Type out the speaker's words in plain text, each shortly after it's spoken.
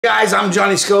Guys, I'm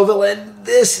Johnny Scoville, and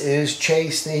this is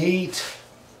Chase the Heat.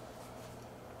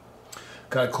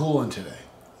 Got a cool one today.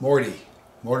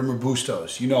 Mortimer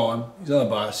Bustos. You know him. He's on the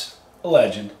bus. A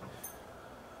legend.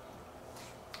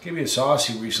 Gave me a sauce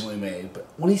he recently made, but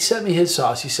when he sent me his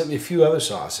sauce, he sent me a few other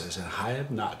sauces, and I have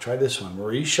not tried this one.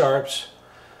 Marie Sharp's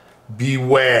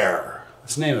Beware.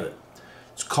 That's the name of it.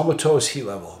 It's Comatose Heat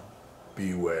Level.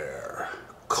 Beware.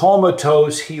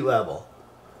 Comatose Heat Level.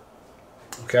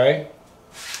 Okay?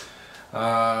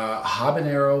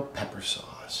 Habanero pepper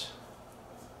sauce.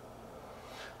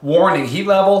 Warning, heat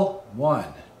level 1,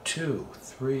 2,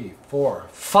 3, 4,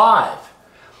 5.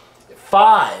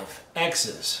 5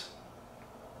 X's.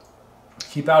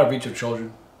 Keep out of reach of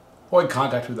children. Avoid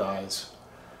contact with the eyes.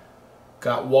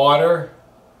 Got water.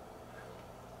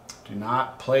 Do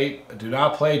not play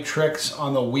tricks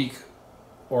on the weak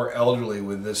or elderly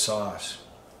with this sauce.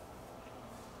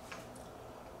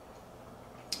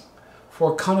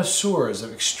 For connoisseurs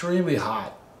of extremely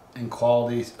hot and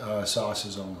quality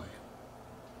sauces only.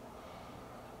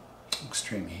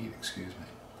 Extreme heat, excuse me.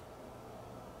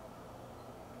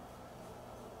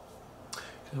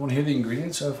 You want to hear the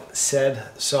ingredients of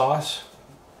said sauce?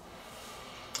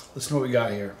 Listen to what we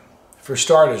got here. For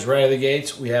starters, right out of the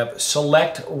gates, we have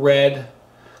select red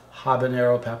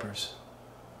habanero peppers.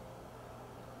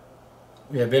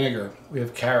 We have vinegar. We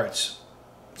have carrots,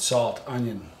 salt,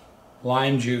 onion,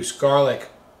 lime juice, garlic,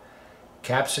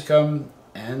 capsicum,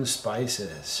 and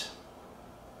spices.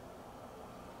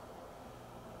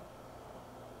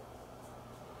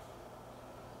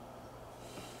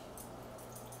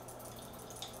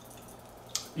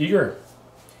 Eager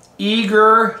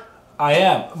I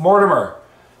am. Mortimer,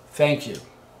 thank you.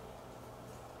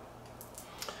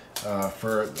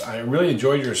 I really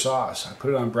enjoyed your sauce. I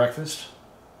put it on breakfast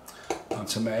on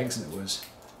some eggs and it was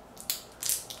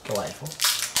delightful.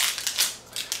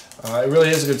 It really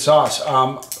is a good sauce.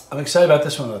 I'm excited about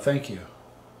this one though. Thank you.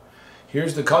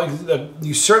 Here's the color.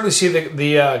 You certainly see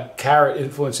the carrot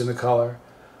influence in the color,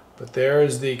 but there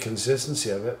is the consistency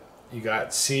of it. You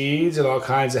got seeds and all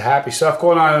kinds of happy stuff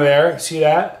going on in there. See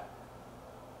that?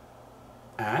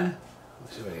 Let's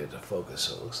see if I can get it to focus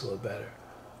so it looks a little better.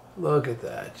 Look at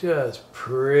that. Just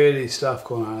pretty stuff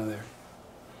going on in there.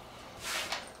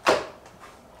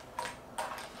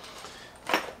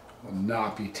 Will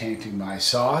not be tainting my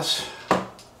sauce.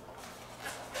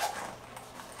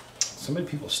 So many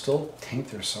people still taint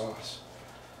their sauce.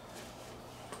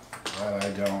 But I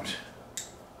don't.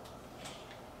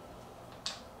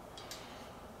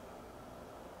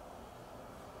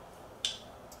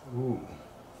 Ooh.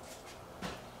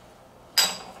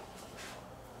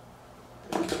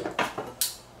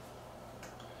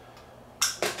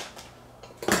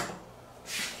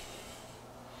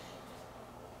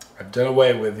 I've done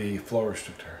away with the flow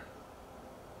restrictor.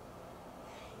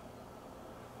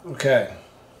 Okay.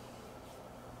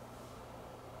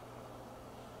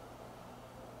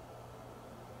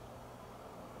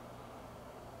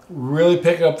 Really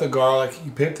picking up the garlic.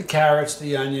 You pick the carrots,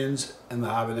 the onions, and the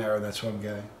habanero. That's what I'm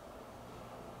getting.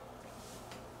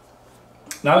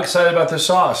 Now I'm excited about this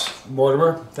sauce,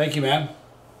 Mortimer. Thank you, man.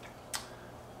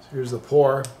 So here's the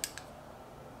pour.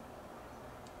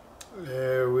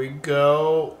 There we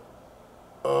go.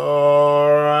 All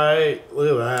right,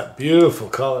 look at that, beautiful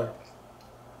color.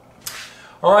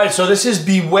 All right, so this is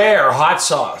Beware hot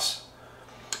sauce.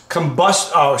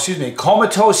 Comatose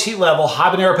heat level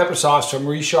habanero pepper sauce from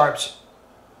Marie Sharp's.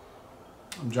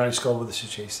 I'm Johnny Scoville. This is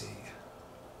Chase the Heat.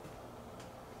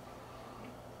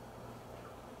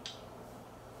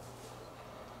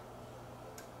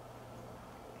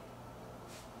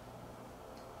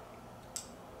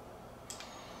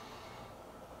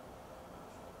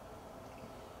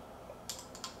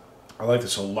 I like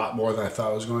this a lot more than I thought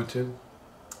I was going to.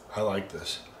 I like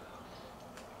this.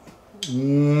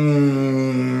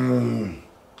 Mmm.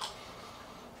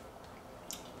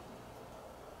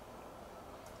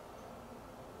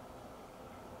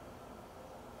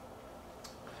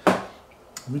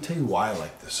 Let me tell you why I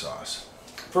like this sauce.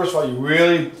 First of all,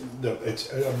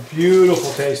 it's a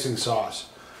beautiful tasting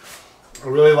sauce. I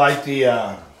really like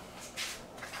the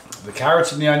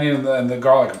carrots and the onion and the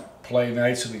garlic play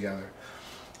nicely together.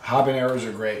 Habaneros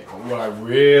are great, but what I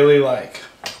really like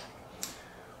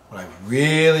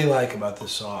about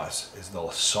this sauce is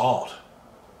the salt.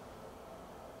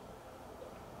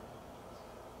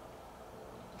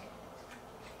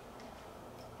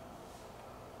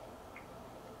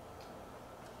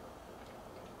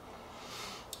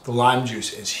 The lime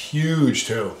juice is huge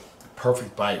too.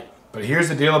 Perfect bite. But here's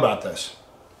the deal about this.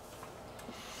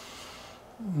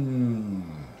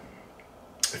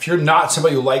 If you're not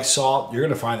somebody who likes salt, you're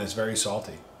going to find this very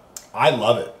salty. I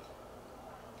love it.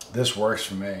 This works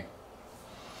for me.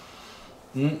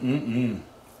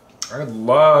 I'd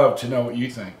love to know what you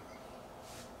think.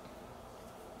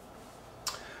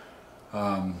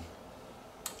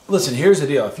 Listen, here's the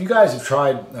deal. If you guys have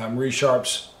tried Marie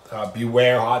Sharp's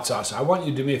Beware hot sauce, I want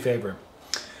you to do me a favor.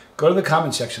 Go to the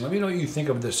comment section. Let me know what you think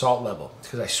of the salt level,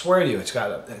 because I swear to you,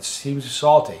 it seems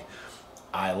salty.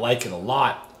 I like it a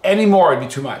lot. Any more would be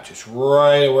too much. It's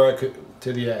right where it could,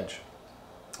 to the edge.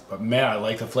 But man, I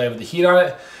like the flavor, the heat on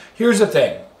it. Here's the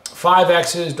thing.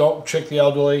 5X's, don't trick the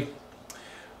elderly.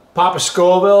 Papa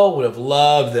Scoville would have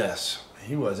loved this.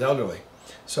 He was elderly.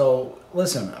 So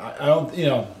listen, I don't, you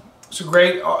know, it's a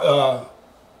great, you know,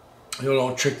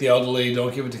 don't trick the elderly,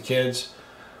 don't give it to kids.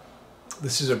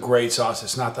 This is a great sauce.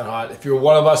 It's not that hot. If you're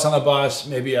one of us on the bus,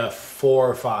 maybe a 4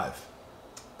 or 5.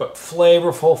 But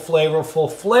flavorful, flavorful,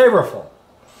 flavorful.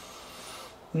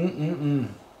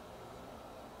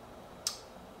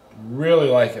 Really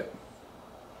like it.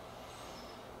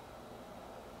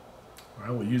 All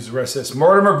right, we'll use the rest of this.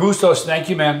 Mortimer Bustos, thank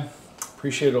you, man.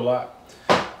 Appreciate it a lot.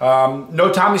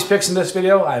 No Tommy's Picks in this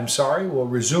video. I'm sorry. We'll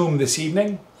resume this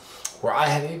evening, where I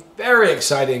have a very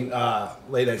exciting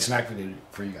late night snack video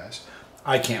for you guys.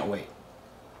 I can't wait.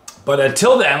 But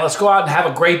until then, let's go out and have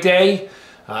a great day.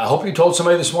 I hope you told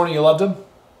somebody this morning you loved them.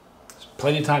 There's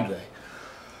plenty of time today.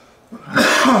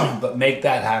 But make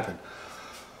that happen.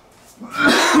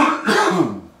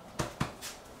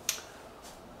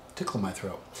 Tickle my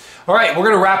throat. All right, we're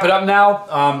going to wrap it up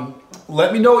now.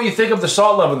 Let me know what you think of the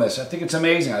salt level in this. I think it's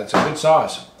amazing. It's a good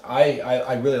sauce.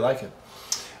 I really like it.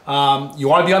 You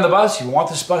want to be on the bus? You want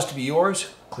this bus to be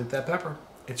yours? Click that pepper.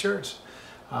 It's yours.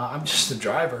 I'm just the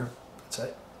driver. That's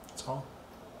it. That's all.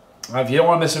 If you don't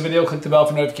want to miss a video, click the bell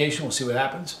for notification. We'll see what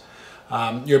happens.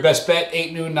 Your best bet,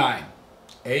 8, noon, 9.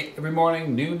 8 every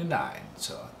morning, noon to 9.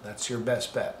 So that's your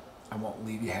best bet. I won't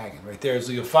leave you hanging. Right there is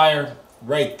Legal Fire.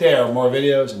 Right there, more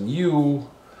videos. And you,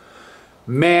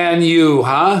 man, you,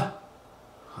 huh?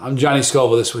 I'm Johnny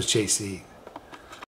Scoville. This was JC.